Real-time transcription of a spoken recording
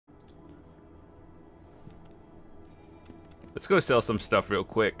Let's go sell some stuff real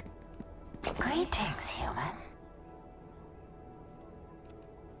quick. Greetings, human.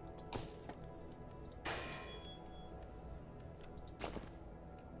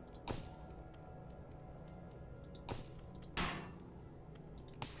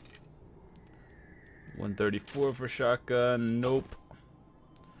 $134 for shotgun. Nope.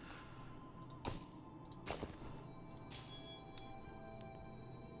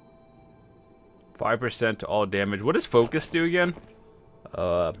 %5 to all damage. What does focus do again?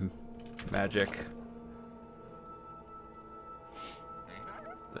 Magic.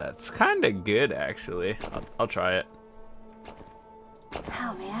 That's kind of good, actually. I'll try it.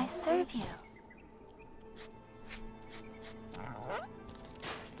 How may I serve you?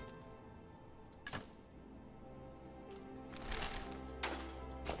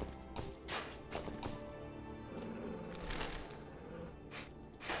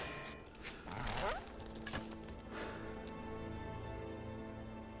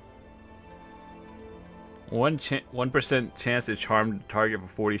 One 1% chance to charm the target for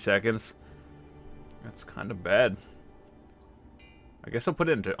 40 seconds. That's kind of bad. I guess I'll put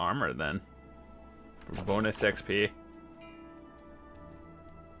it into armor then. For bonus XP.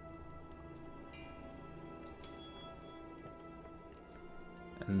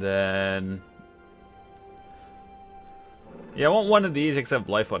 And then... yeah, I want one of these except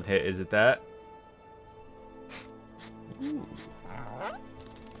life on hit. Is it that? Ooh.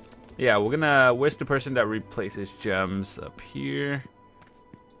 Yeah, we're gonna... where's the person that replaces gems? Up here.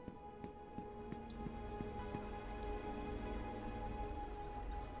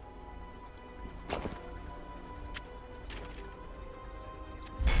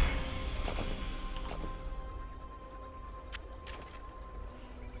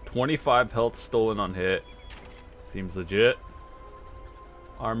 $25 health stolen on hit. Seems legit.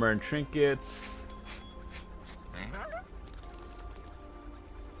 Armor and trinkets.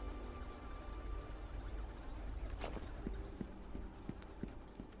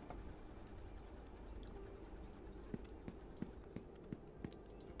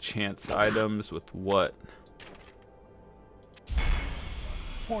 Chance items with what?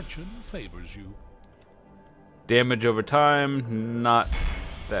 Fortune favors you. Damage over time, not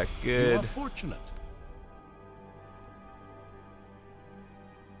that You good. are fortunate.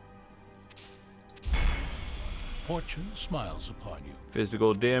 Fortune smiles upon you.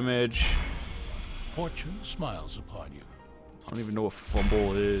 Physical damage. Fortune smiles upon you. I don't even know what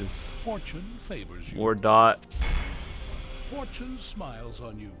fumble is. Fortune favors you. Or dot. Fortune smiles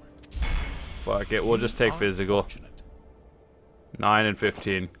on you. Fuck it, we'll just take You are physical. fortunate. 9 and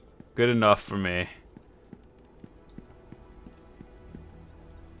 15. Good enough for me.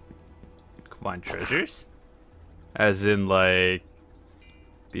 Combine treasures? As in, like,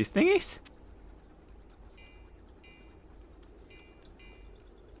 these thingies?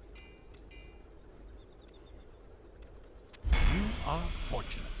 You are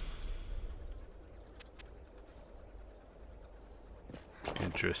fortunate.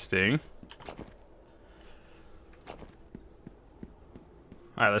 Interesting.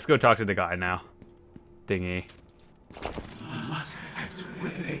 Alright, let's go talk to the guy now. Thingy. We must act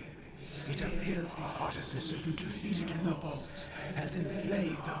quickly. It appears the artificer you defeated in the vaults has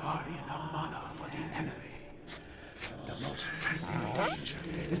enslaved the guardian of mana for the enemy. The most pressing danger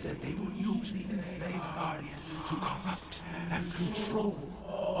is that they will use the enslaved guardian to corrupt and control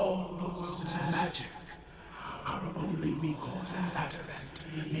all the world's magic. Our only recourse in that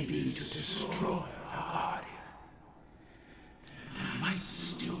event may be to destroy the guardian. There might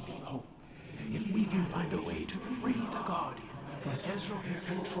still be hope if we can find a way to free the guardian from Ezreal's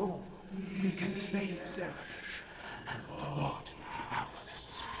control. We can save Zerafish and thwart the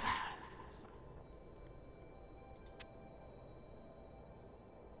alchemist's plan.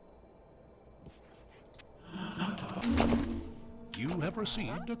 You have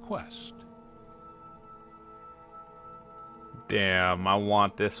received a quest. Damn, I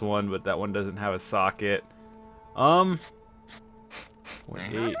want this one, but that one doesn't have a socket. 8.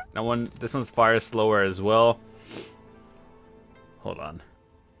 That one, this one's fire slower as well. Hold on.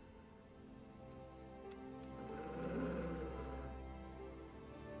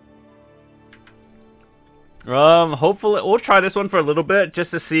 Hopefully we'll try this one for a little bit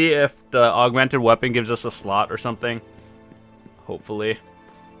just to see if the augmented weapon gives us a slot or something. Hopefully.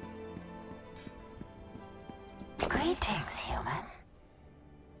 Greetings, human.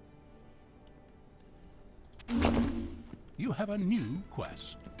 You have a new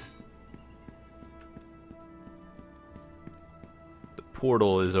quest. The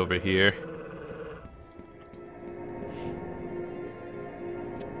portal is over here.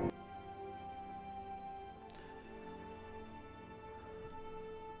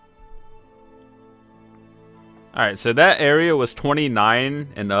 Alright, so that area was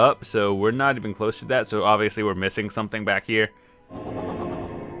 29 and up, so we're not even close to that, so obviously we're missing something back here.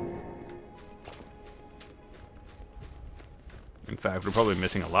 In fact, we're probably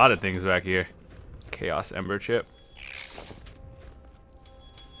missing a lot of things back here. Chaos Ember Chip.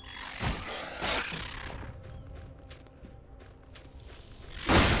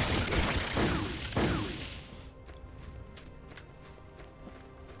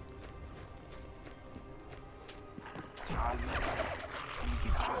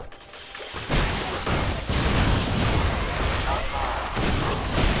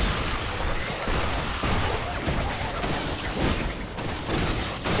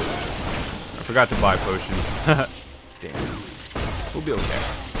 Forgot to buy potions. Damn. We'll be okay.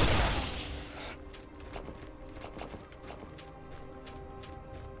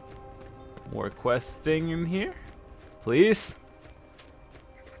 More questing in here? Please?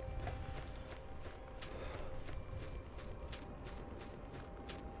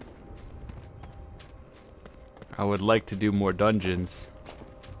 I would like to do more dungeons.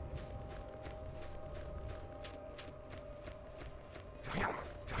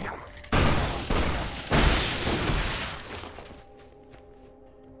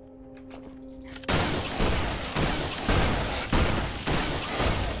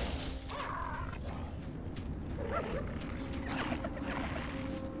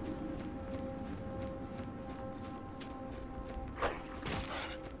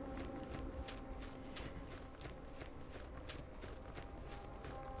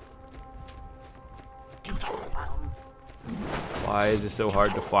 Why is it so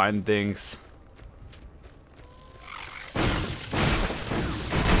hard to find things?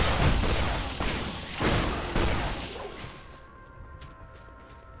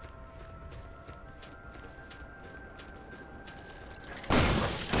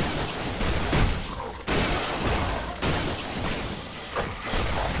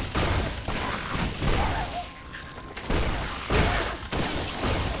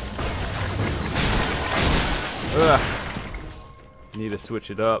 Ugh. Need to switch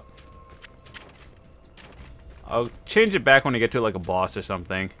it up. I'll change it back when I get to like a boss or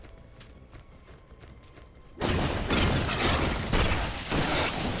something.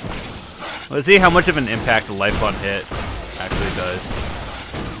 Let's see how much of an impact a life on hit actually does.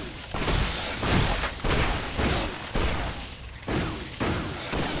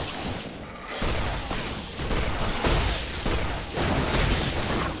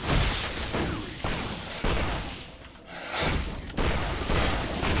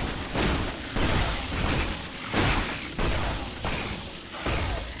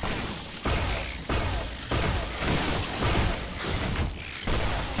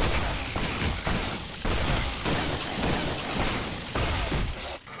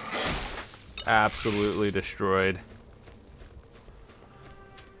 Absolutely destroyed.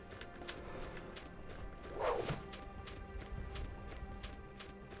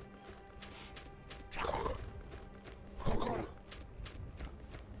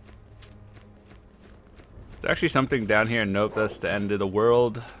 There's actually something down here. Nope, that's the end of the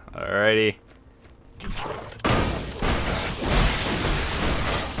world. Alrighty.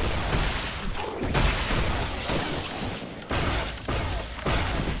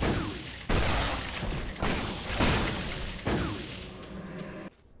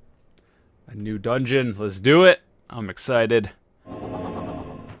 New dungeon, let's do it. I'm excited.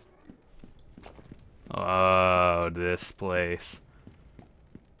 Oh, this place.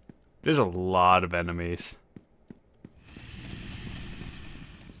 There's a lot of enemies.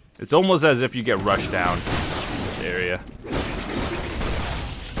 It's almost as if you get rushed down in this area.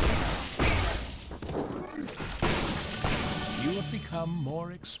 You have become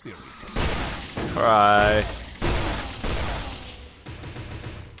more experienced. Try.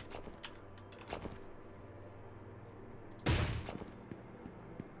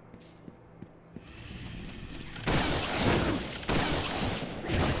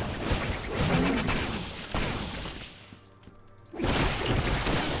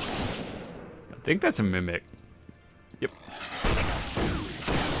 I think that's a mimic. Yep.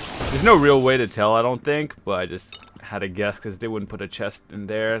 There's no real way to tell, I don't think, but I just had a guess because they wouldn't put a chest in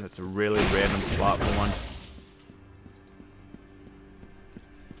there. That's a really random spot for one.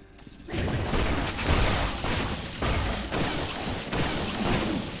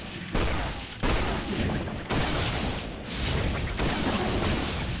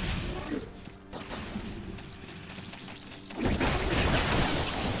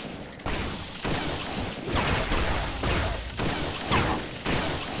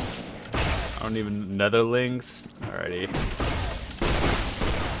 I don't even netherlings. Alrighty.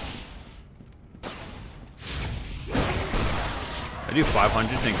 I do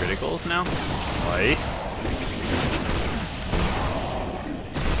 500s and criticals now. Nice.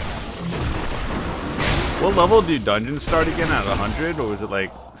 What level do dungeons start again, at 100, or was it like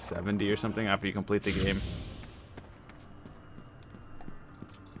 70 or something after you complete the game?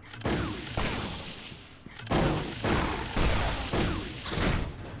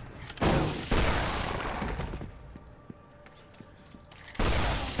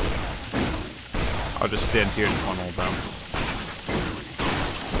 I'll just stand here and funnel them.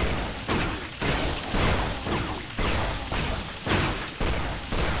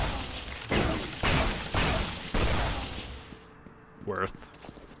 Worth.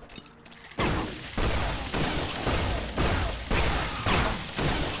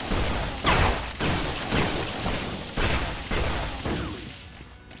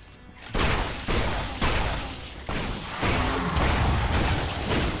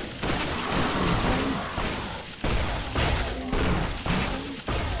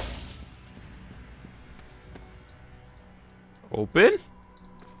 Open?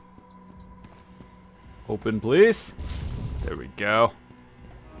 Open, please. There we go.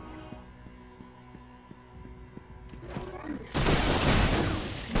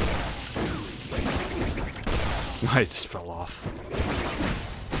 I just fell off.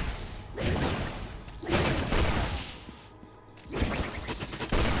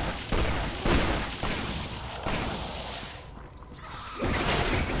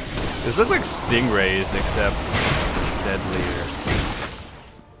 These look like stingrays, except deadlier.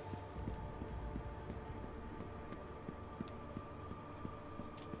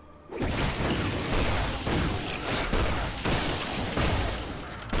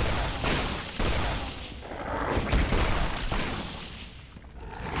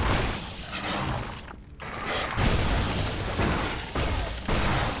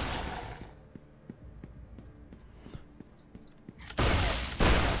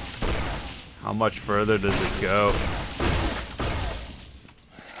 How much further does this go?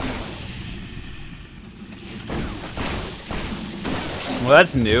 Well,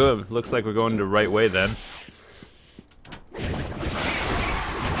 that's new. It looks like we're going the right way then.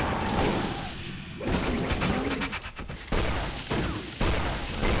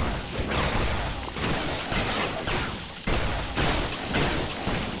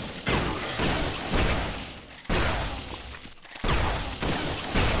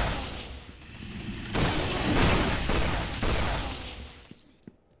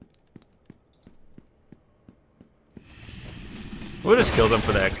 We'll just kill them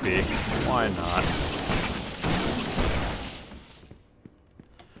for the XP. Why not?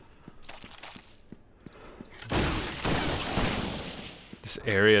 This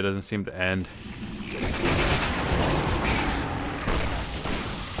area doesn't seem to end.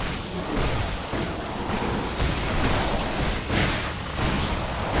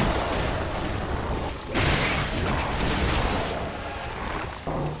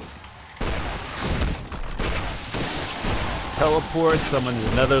 Teleport, summon the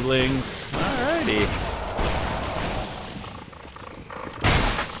netherlings. Alrighty.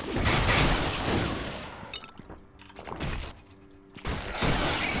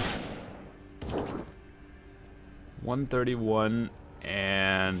 $131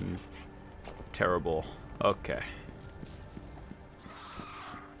 and terrible. Okay.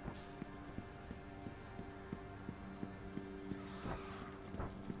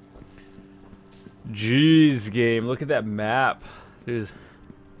 Jeez, game. Look at that map. There's...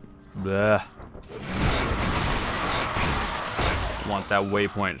 Bleh. Want that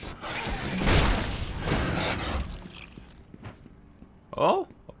waypoint. Oh,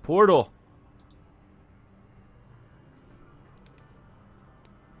 a portal.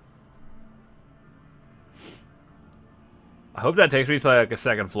 I hope that takes me to like a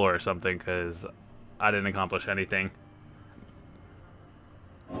second floor or something, because I didn't accomplish anything.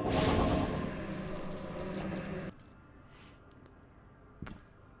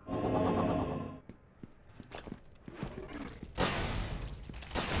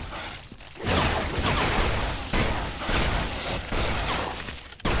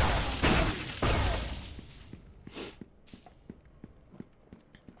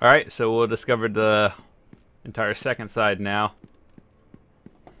 Alright, so we'll discover the entire second side now.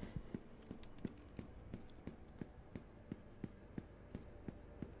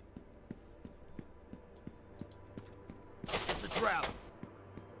 It's a trap.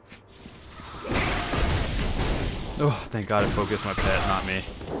 Oh, thank God I focused my pet, not me.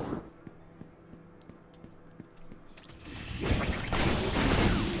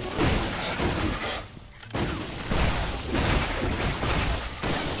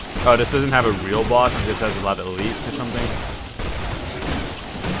 Oh, this doesn't have a real boss, it just has a lot of elites or something?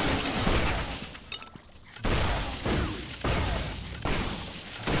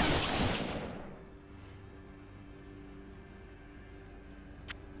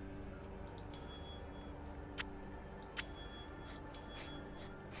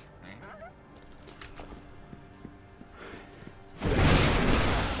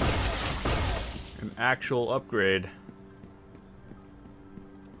 actual upgrade.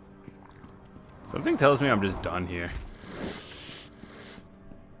 Something tells me I'm just done here.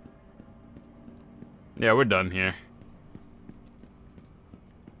 Yeah, we're done here.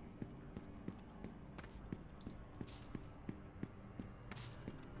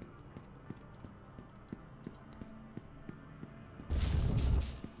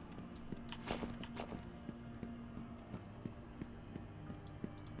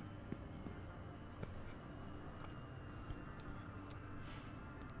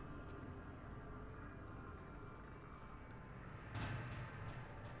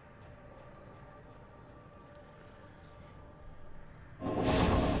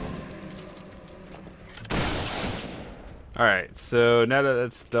 Alright, so now that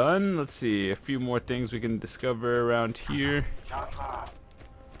that's done, let's see, a few more things we can discover around here.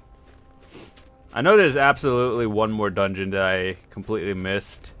 I know there's absolutely one more dungeon that I completely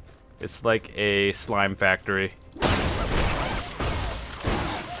missed. It's like a slime factory.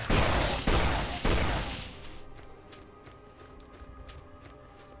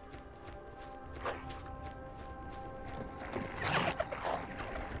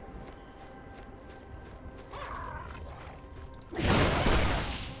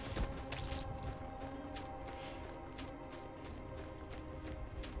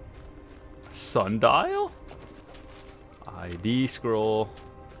 Sundial? ID scroll.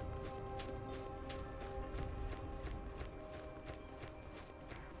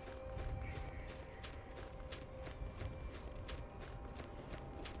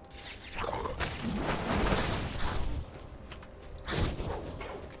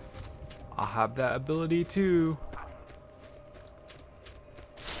 I have that ability too.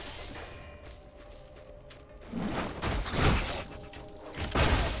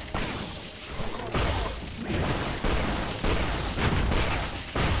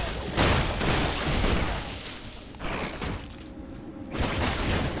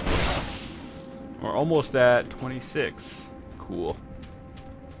 We're almost at 26. Cool.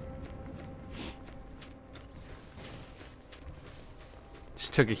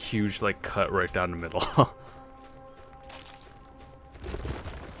 Just took a huge like cut right down the middle.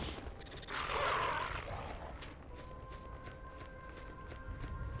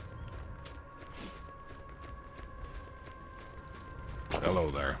 Hello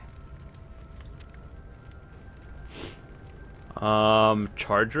there.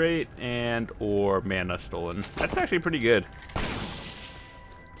 Charge rate and or mana stolen. That's actually pretty good.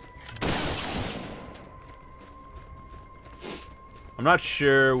 I'm not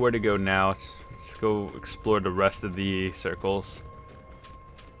sure where to go now. Let's go explore the rest of the circles.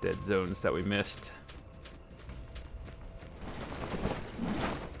 Dead zones that we missed.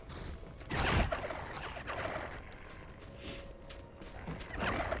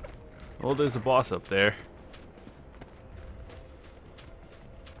 Oh, there's a boss up there.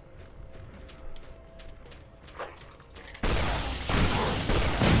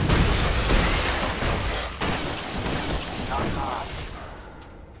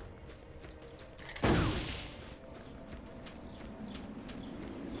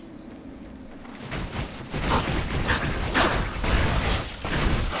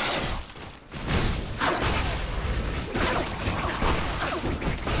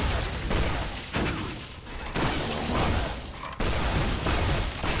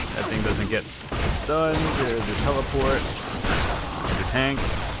 Doesn't get stunned. There's a teleport. There's a tank.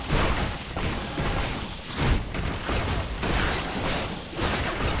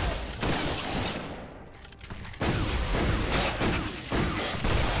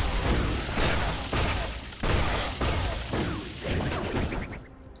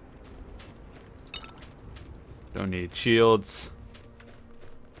 Don't need shields.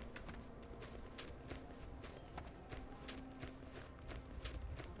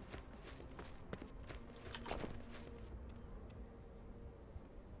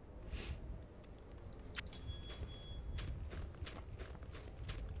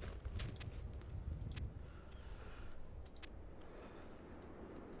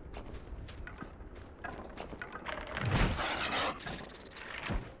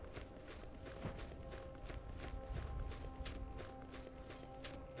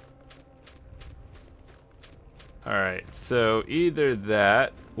 Alright, so either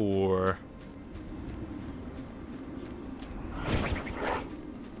that or...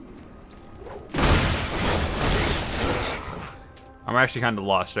 I'm actually kind of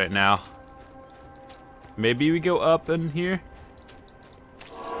lost right now. Maybe we go up in here?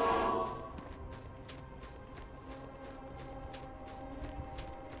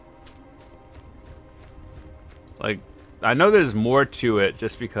 Like, I know there's more to it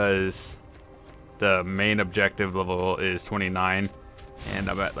just because the main objective level is 29, and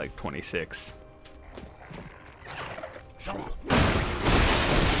I'm at like 26.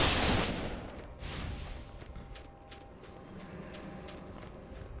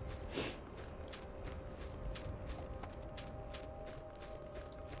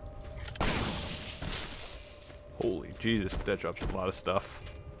 Holy Jesus, that drops a lot of stuff.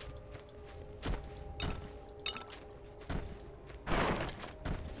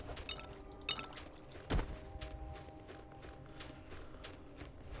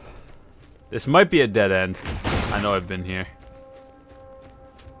 This might be a dead end. I know I've been here.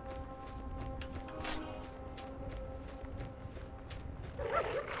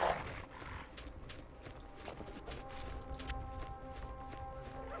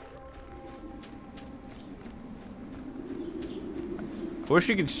 I wish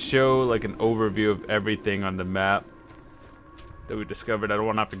you could show like an overview of everything on the map that we discovered. I don't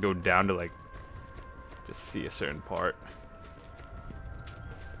want to have to go down to like just see a certain part.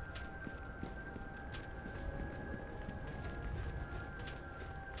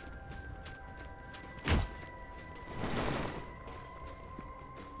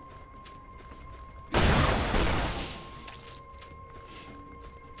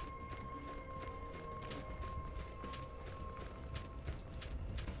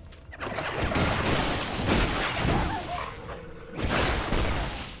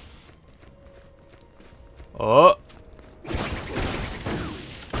 Oh.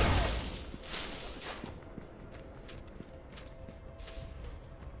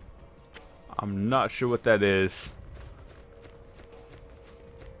 I'm not sure what that is.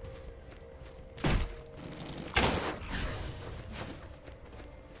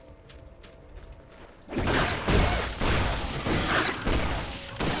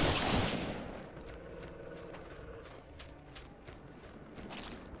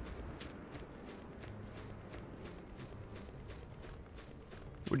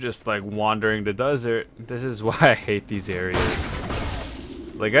 We're just like wandering the desert. This is why I hate these areas.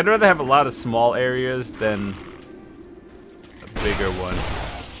 Like, I'd rather have a lot of small areas than a bigger one.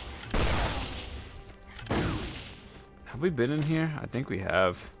 Have we been in here? I think we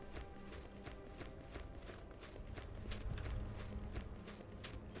have.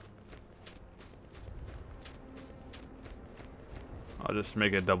 I'll just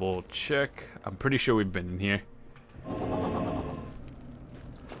make a double check. I'm pretty sure we've been in here.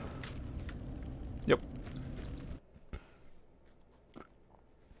 Yep.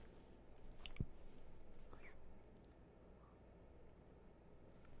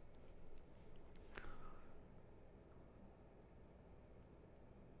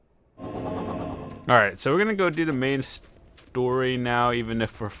 Alright, so we're gonna go do the main story now, even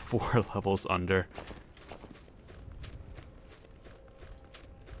if we're 4 levels under.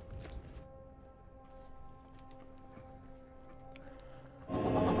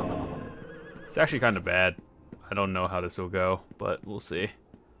 It's actually kind of bad. I don't know how this will go, but we'll see.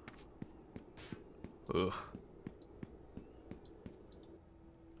 Ugh.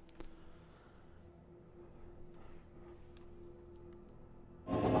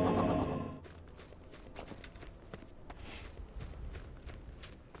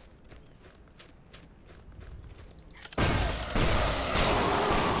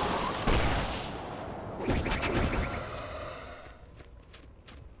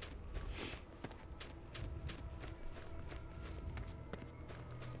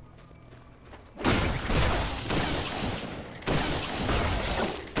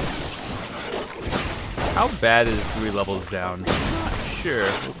 How bad is 3 levels down? Not sure.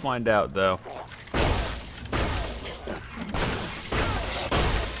 We'll find out though.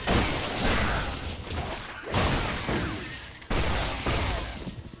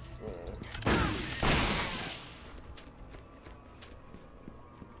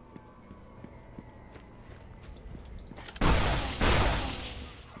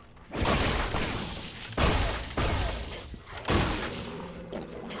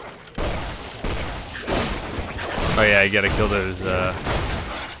 Oh yeah, you gotta kill those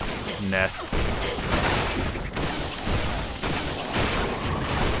nests.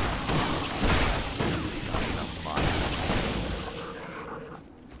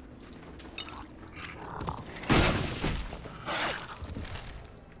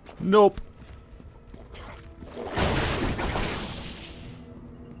 Nope.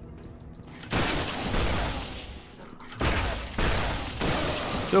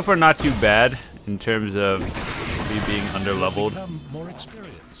 So far, not too bad in terms of me being underleveled. More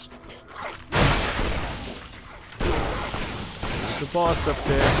experienced. There's the boss up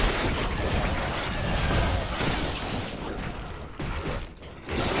there.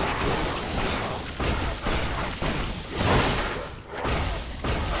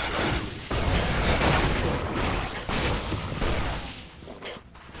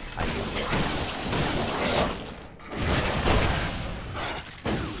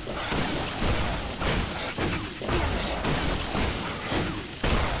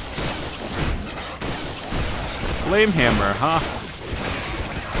 Flame hammer, huh?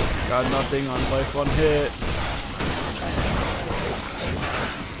 Got nothing on life on hit.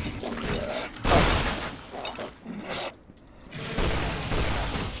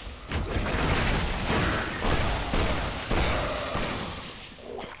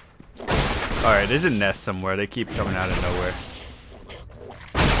 Alright, there's a nest somewhere. They keep coming out of nowhere.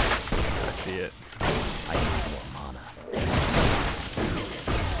 I see it. I need more mana.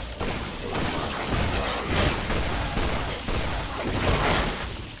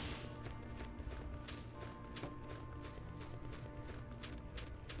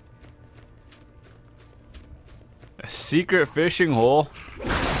 A secret fishing hole.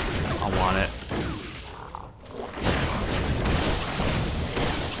 I want it.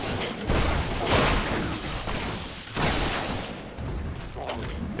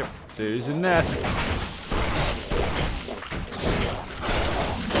 Yep, there's a nest.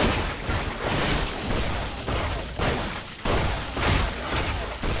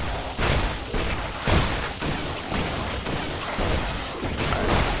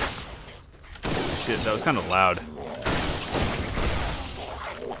 Shit, that was kind of loud.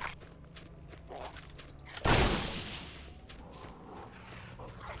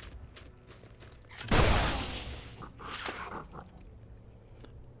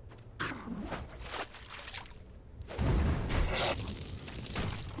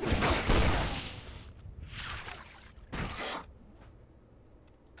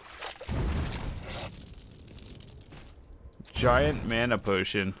 Giant mana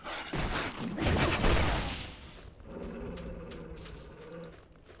potion.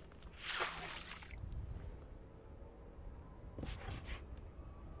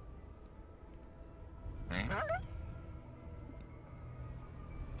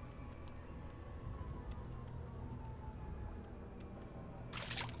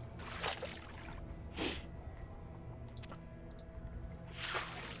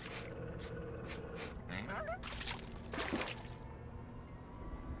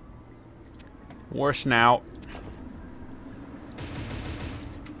 More snout.